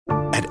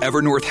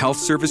Evernorth Health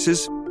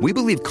Services, we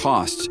believe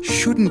costs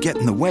shouldn't get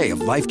in the way of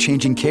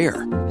life-changing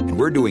care, and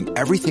we're doing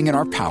everything in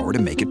our power to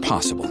make it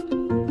possible.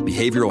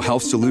 Behavioral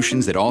health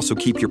solutions that also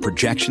keep your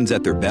projections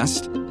at their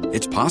best?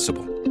 It's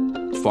possible.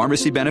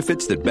 Pharmacy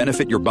benefits that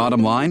benefit your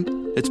bottom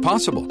line? It's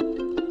possible.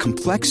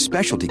 Complex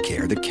specialty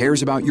care that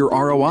cares about your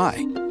ROI?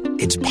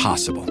 It's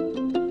possible.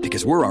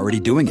 Because we're already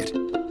doing it.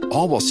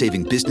 All while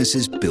saving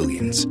businesses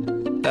billions.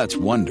 That's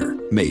Wonder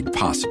made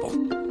possible.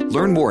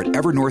 Learn more at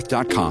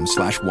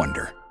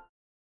evernorth.com/wonder.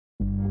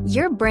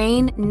 Your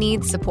brain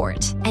needs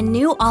support, and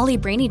new Ollie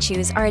Brainy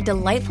Chews are a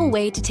delightful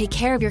way to take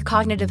care of your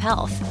cognitive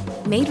health.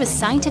 Made with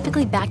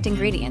scientifically backed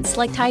ingredients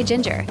like Thai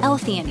ginger,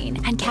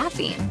 L-theanine, and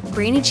caffeine,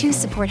 Brainy Chews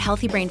support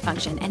healthy brain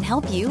function and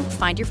help you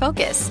find your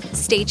focus,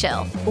 stay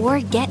chill, or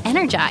get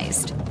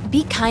energized.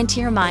 Be kind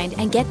to your mind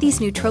and get these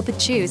nootropic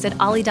chews at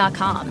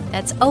ollie.com.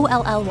 That's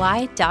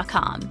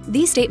OLLY.com.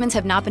 These statements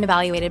have not been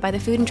evaluated by the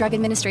Food and Drug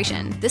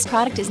Administration. This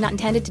product is not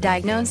intended to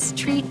diagnose,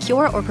 treat,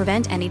 cure, or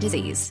prevent any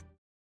disease.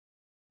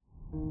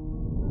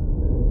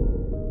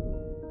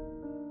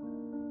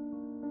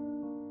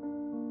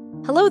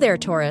 Hello there,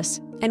 Taurus,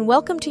 and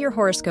welcome to your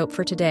horoscope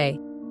for today,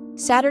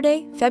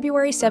 Saturday,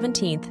 February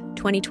 17th,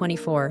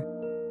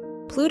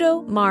 2024.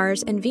 Pluto,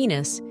 Mars, and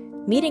Venus,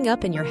 meeting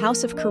up in your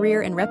house of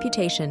career and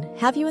reputation,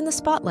 have you in the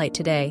spotlight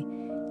today,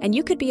 and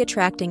you could be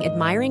attracting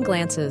admiring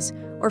glances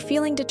or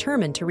feeling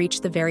determined to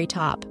reach the very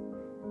top.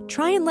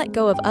 Try and let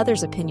go of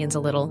others' opinions a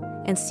little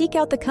and seek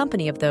out the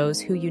company of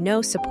those who you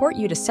know support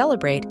you to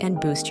celebrate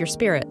and boost your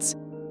spirits.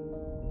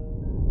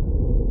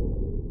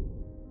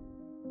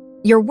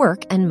 Your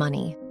work and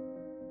money.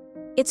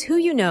 It's who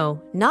you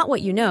know, not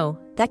what you know,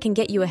 that can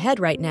get you ahead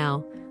right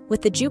now,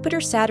 with the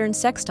Jupiter-Saturn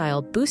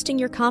sextile boosting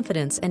your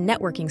confidence and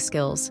networking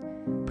skills.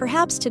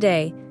 Perhaps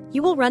today,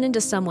 you will run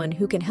into someone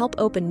who can help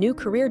open new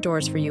career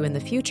doors for you in the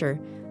future,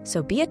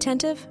 so be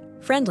attentive,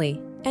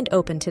 friendly, and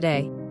open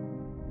today.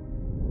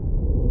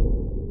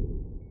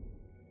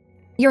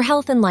 Your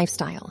health and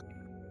lifestyle.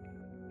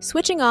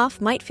 Switching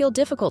off might feel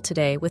difficult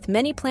today with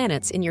many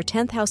planets in your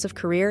 10th house of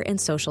career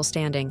and social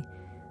standing.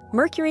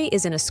 Mercury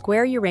is in a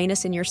square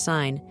Uranus in your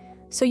sign,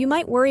 so you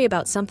might worry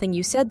about something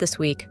you said this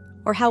week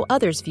or how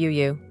others view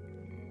you.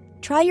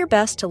 Try your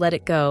best to let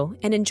it go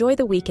and enjoy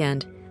the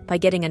weekend by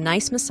getting a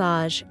nice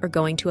massage or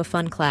going to a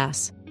fun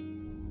class.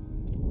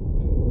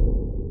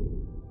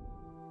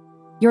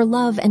 Your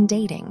love and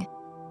dating.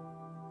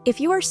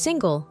 If you are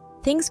single,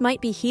 things might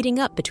be heating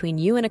up between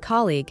you and a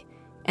colleague,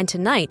 and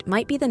tonight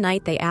might be the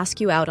night they ask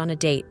you out on a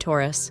date,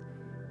 Taurus.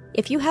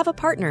 If you have a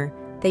partner,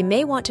 they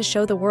may want to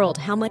show the world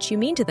how much you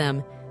mean to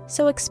them,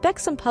 so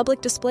expect some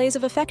public displays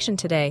of affection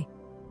today.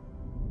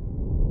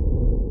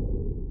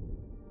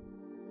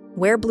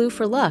 Wear blue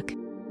for luck.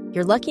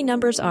 Your lucky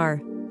numbers are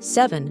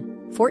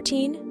 7,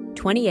 14,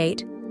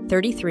 28,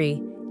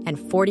 33, and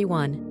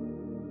 41.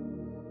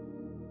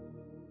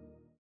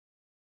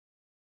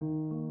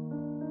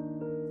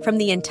 From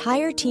the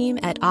entire team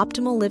at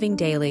Optimal Living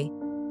Daily,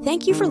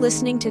 thank you for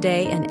listening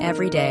today and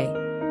every day.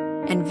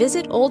 And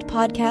visit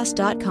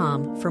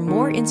oldpodcast.com for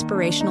more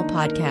inspirational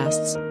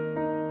podcasts.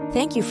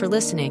 Thank you for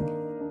listening.